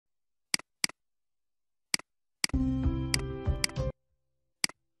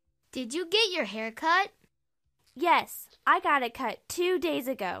Did you get your hair cut? Yes, I got it cut 2 days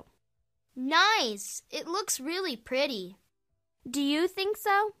ago. Nice! It looks really pretty. Do you think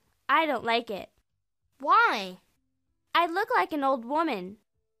so? I don't like it. Why? I look like an old woman.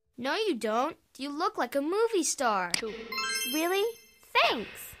 No, you don't. You look like a movie star. Really?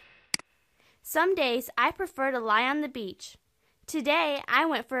 Thanks! Some days I prefer to lie on the beach. Today I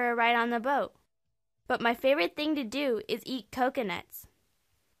went for a ride on the boat. But my favorite thing to do is eat coconuts.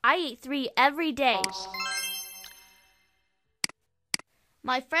 I eat 3 every day.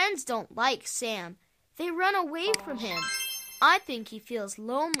 My friends don't like Sam. They run away from him. I think he feels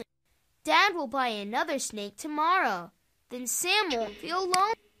lonely. Dad will buy another snake tomorrow. Then Sam won't feel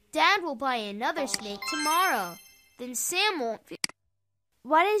lonely. Dad will buy another snake tomorrow. Then Sam won't feel...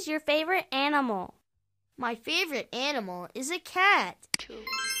 What is your favorite animal? My favorite animal is a cat.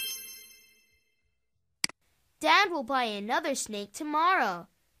 Dad will buy another snake tomorrow.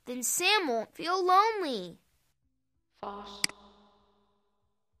 Then Sam won't feel lonely. False.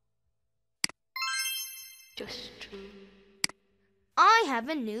 Just true. I have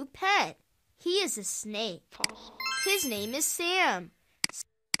a new pet. He is a snake. False. His name is Sam.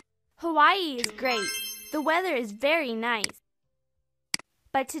 Hawaii is great. The weather is very nice.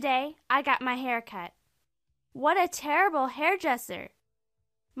 But today I got my hair cut. What a terrible hairdresser.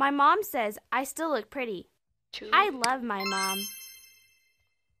 My mom says I still look pretty. True. I love my mom.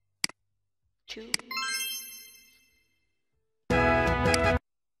 True.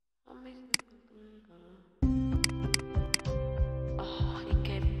 He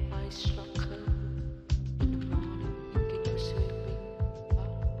came by soccer in the morning, thinking of swimming.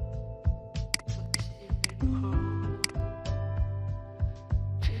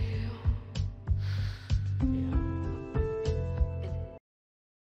 Feel.